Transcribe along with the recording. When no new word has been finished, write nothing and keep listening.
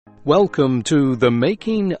Welcome to The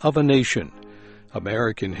Making of a Nation,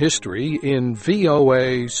 American History in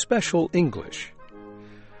VOA Special English.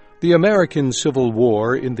 The American Civil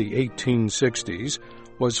War in the 1860s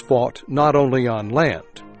was fought not only on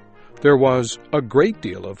land. There was a great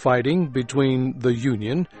deal of fighting between the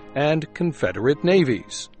Union and Confederate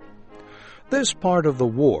navies. This part of the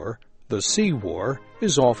war, the Sea War,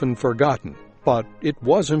 is often forgotten, but it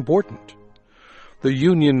was important. The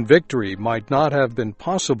Union victory might not have been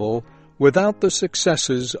possible without the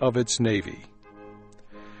successes of its navy.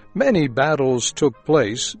 Many battles took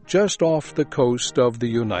place just off the coast of the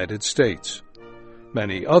United States.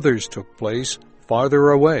 Many others took place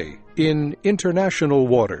farther away in international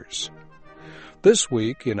waters. This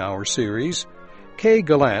week in our series,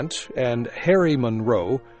 Gallant and Harry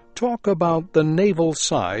Monroe talk about the naval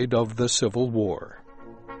side of the Civil War.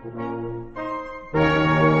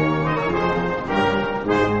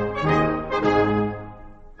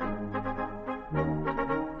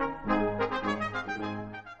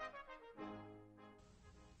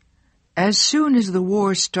 As soon as the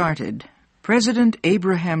war started, President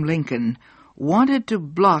Abraham Lincoln wanted to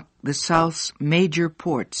block the South's major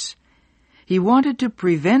ports. He wanted to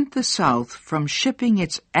prevent the South from shipping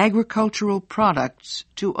its agricultural products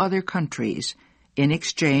to other countries in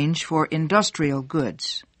exchange for industrial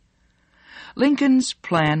goods. Lincoln's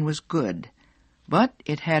plan was good, but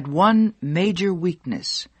it had one major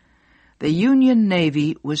weakness. The Union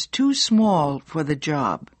Navy was too small for the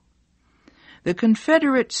job. The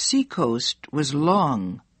Confederate seacoast was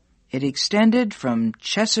long. It extended from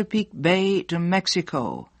Chesapeake Bay to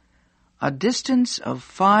Mexico, a distance of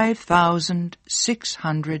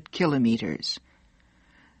 5,600 kilometers.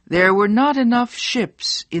 There were not enough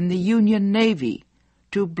ships in the Union Navy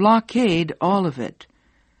to blockade all of it.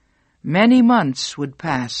 Many months would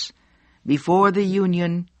pass before the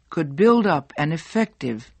Union could build up an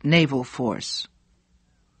effective naval force.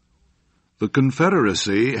 The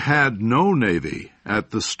Confederacy had no navy at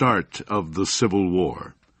the start of the Civil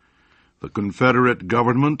War. The Confederate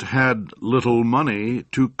government had little money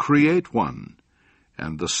to create one,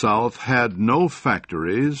 and the South had no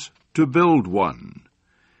factories to build one.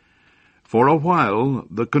 For a while,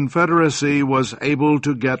 the Confederacy was able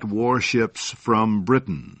to get warships from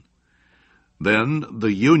Britain. Then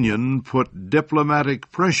the Union put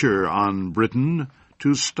diplomatic pressure on Britain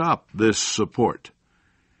to stop this support.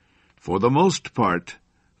 For the most part,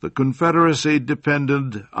 the Confederacy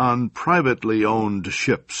depended on privately owned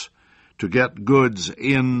ships to get goods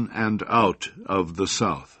in and out of the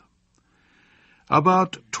South.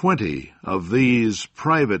 About 20 of these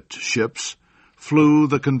private ships flew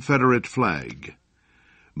the Confederate flag.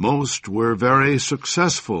 Most were very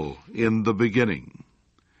successful in the beginning.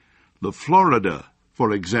 The Florida,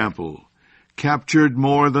 for example, captured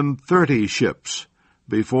more than 30 ships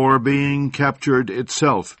before being captured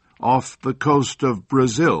itself off the coast of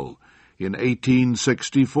Brazil in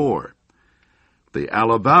 1864. The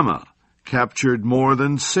Alabama captured more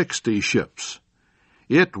than 60 ships.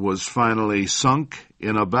 It was finally sunk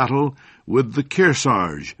in a battle with the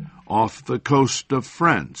Kearsarge off the coast of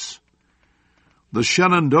France. The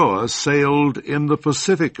Shenandoah sailed in the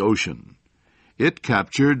Pacific Ocean. It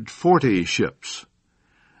captured 40 ships.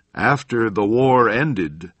 After the war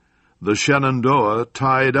ended, the Shenandoah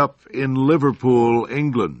tied up in Liverpool,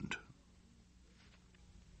 England.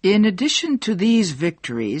 In addition to these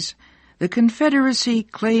victories, the Confederacy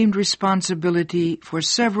claimed responsibility for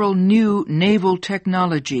several new naval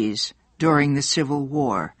technologies during the Civil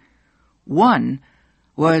War. One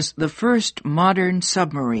was the first modern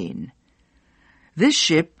submarine. This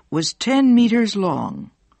ship was 10 meters long.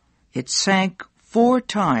 It sank 4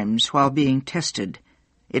 times while being tested.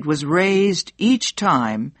 It was raised each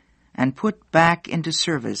time and put back into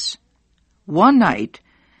service. One night,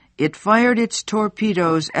 it fired its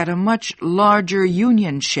torpedoes at a much larger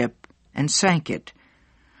Union ship and sank it.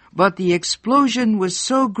 But the explosion was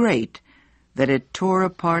so great that it tore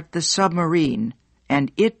apart the submarine, and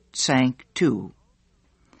it sank too.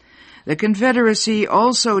 The Confederacy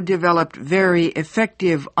also developed very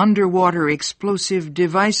effective underwater explosive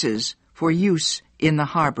devices for use in the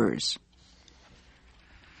harbors.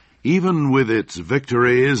 Even with its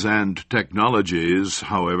victories and technologies,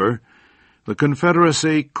 however, the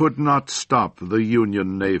Confederacy could not stop the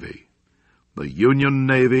Union Navy. The Union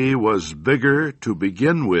Navy was bigger to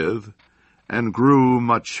begin with and grew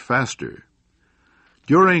much faster.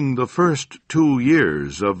 During the first 2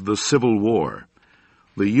 years of the Civil War,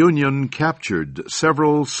 the Union captured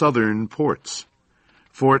several southern ports: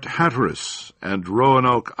 Fort Hatteras and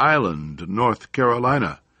Roanoke Island, North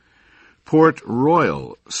Carolina, Port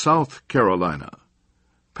Royal, South Carolina,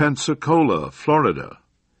 Pensacola, Florida,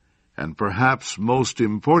 and perhaps most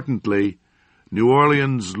importantly, New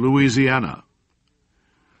Orleans, Louisiana.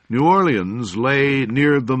 New Orleans lay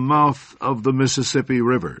near the mouth of the Mississippi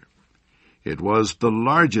River. It was the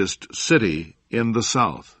largest city in the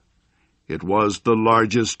South. It was the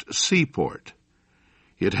largest seaport.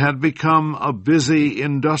 It had become a busy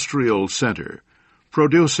industrial center,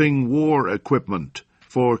 producing war equipment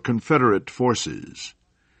for Confederate forces.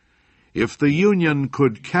 If the Union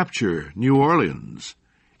could capture New Orleans,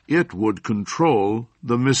 it would control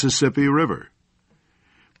the Mississippi River.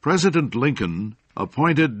 President Lincoln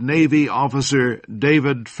appointed Navy officer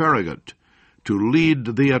David Farragut to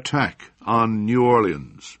lead the attack on New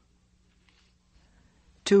Orleans.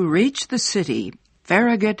 To reach the city,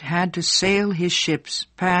 Farragut had to sail his ships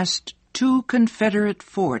past 2 Confederate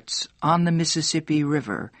forts on the Mississippi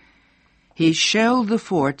River. He shelled the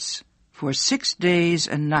forts for 6 days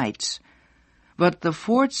and nights, but the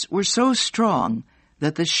forts were so strong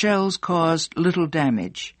that the shells caused little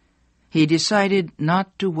damage. He decided not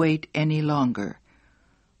to wait any longer.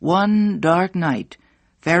 One dark night,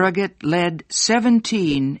 Farragut led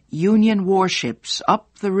 17 Union warships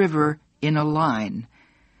up the river in a line.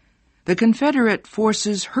 The Confederate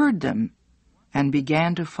forces heard them and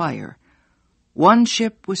began to fire. 1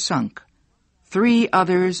 ship was sunk. 3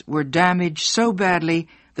 others were damaged so badly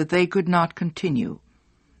that they could not continue,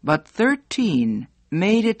 but 13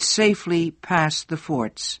 made it safely past the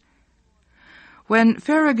forts. When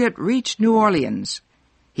Farragut reached New Orleans,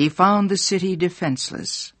 he found the city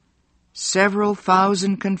defenseless. Several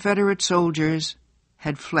thousand Confederate soldiers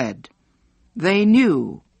had fled. They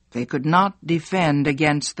knew they could not defend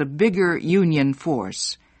against the bigger Union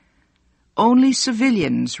force. Only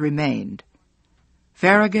civilians remained.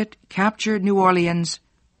 Farragut captured New Orleans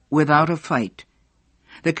without a fight.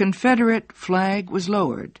 The Confederate flag was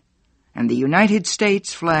lowered, and the United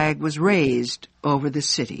States flag was raised over the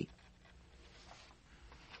city.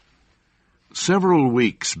 Several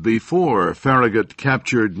weeks before Farragut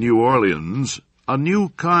captured New Orleans, a new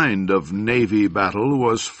kind of Navy battle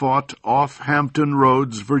was fought off Hampton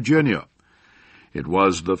Roads, Virginia. It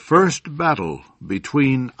was the first battle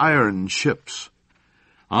between iron ships.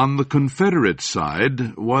 On the Confederate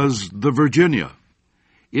side was the Virginia.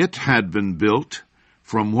 It had been built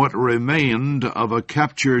from what remained of a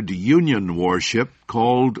captured Union warship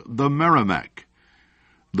called the Merrimac.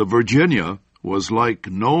 The Virginia was like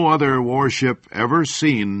no other warship ever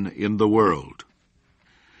seen in the world.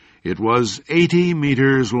 It was 80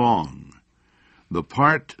 meters long. The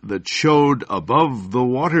part that showed above the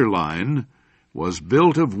waterline was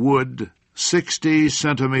built of wood 60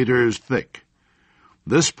 centimeters thick.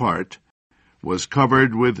 This part was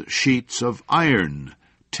covered with sheets of iron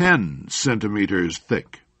 10 centimeters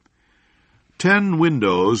thick. 10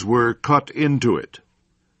 windows were cut into it.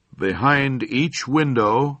 Behind each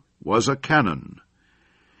window was a cannon.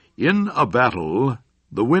 In a battle,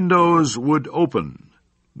 the windows would open,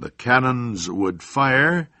 the cannons would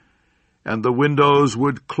fire, and the windows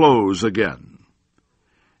would close again.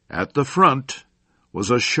 At the front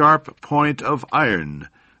was a sharp point of iron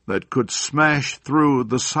that could smash through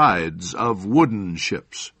the sides of wooden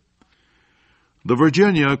ships. The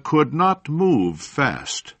Virginia could not move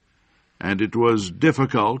fast, and it was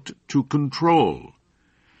difficult to control.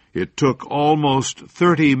 It took almost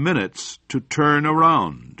 30 minutes to turn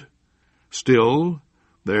around. Still,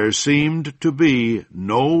 there seemed to be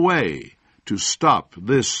no way to stop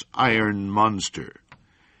this iron monster.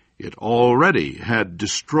 It already had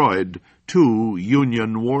destroyed 2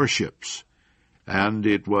 Union warships, and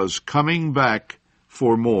it was coming back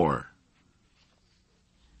for more.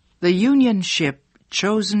 The Union ship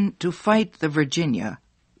chosen to fight the Virginia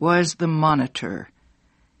was the Monitor.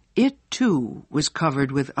 It, too, was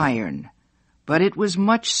covered with iron, but it was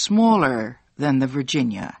much smaller than the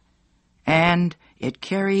Virginia, and it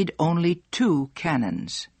carried only 2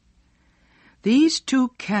 cannons. These 2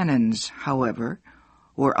 cannons, however,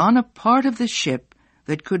 were on a part of the ship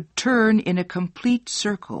that could turn in a complete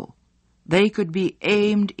circle. They could be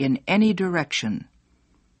aimed in any direction.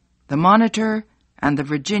 The Monitor and the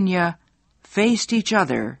Virginia faced each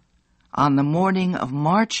other on the morning of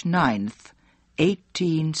March 9th,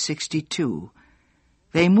 1862.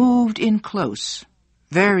 They moved in close,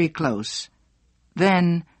 very close,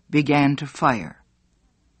 then began to fire.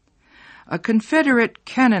 A Confederate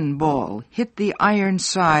cannonball hit the iron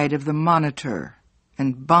side of the Monitor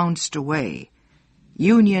and bounced away.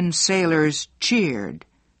 Union sailors cheered.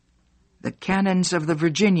 The cannons of the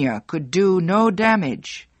Virginia could do no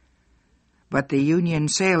damage, but the Union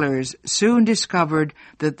sailors soon discovered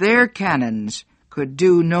that their cannons could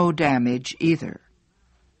do no damage either.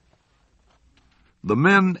 The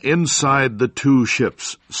men inside the two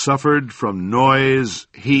ships suffered from noise,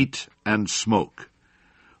 heat, and smoke.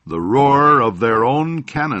 The roar of their own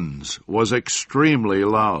cannons was extremely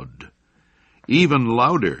loud. Even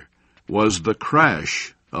louder was the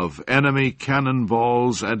crash of enemy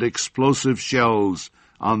cannonballs and explosive shells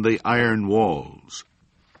on the iron walls.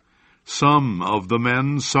 Some of the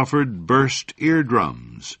men suffered burst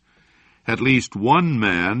eardrums. At least one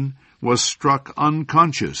man was struck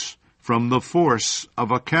unconscious from the force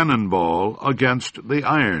of a cannonball against the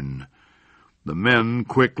iron. The men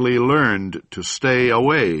quickly learned to stay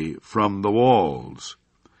away from the walls.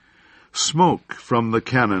 Smoke from the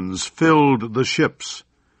cannons filled the ships.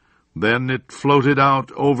 Then it floated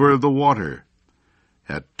out over the water.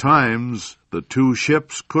 At times, the two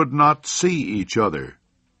ships could not see each other.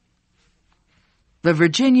 The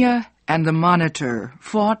Virginia and the Monitor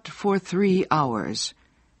fought for 3 hours.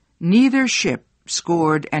 Neither ship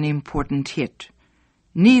scored an important hit.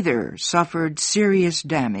 Neither suffered serious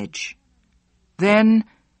damage. Then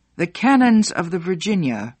the cannons of the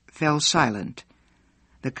Virginia fell silent.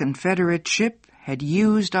 The Confederate ship had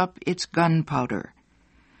used up its gunpowder.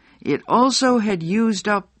 It also had used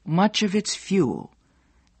up much of its fuel.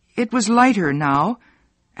 It was lighter now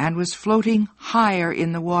and was floating higher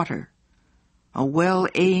in the water. A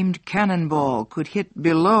well-aimed cannonball could hit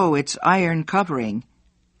below its iron covering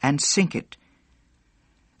and sink it.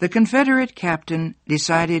 The Confederate captain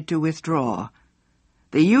decided to withdraw.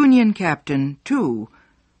 The Union captain, too,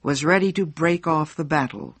 was ready to break off the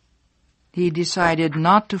battle. He decided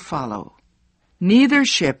not to follow. Neither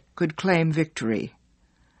ship could claim victory,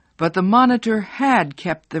 but the Monitor had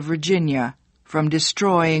kept the Virginia from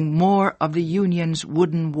destroying more of the Union's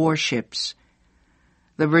wooden warships.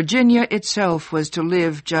 The Virginia itself was to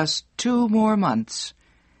live just 2 more months.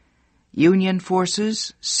 Union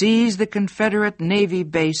forces seized the Confederate Navy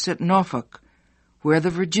base at Norfolk, where the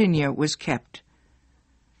Virginia was kept,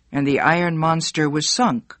 and the iron monster was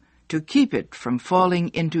sunk to keep it from falling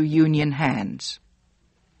into Union hands.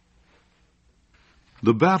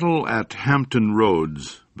 The battle at Hampton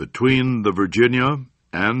Roads between the Virginia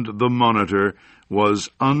and the Monitor was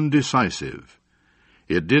undecisive.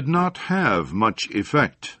 It did not have much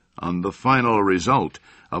effect on the final result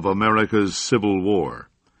of America's Civil War.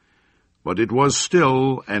 But it was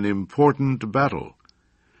still an important battle,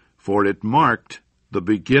 for it marked the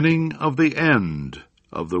beginning of the end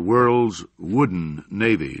of the world's wooden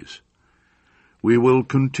navies. We will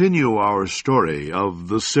continue our story of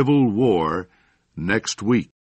the Civil War next week.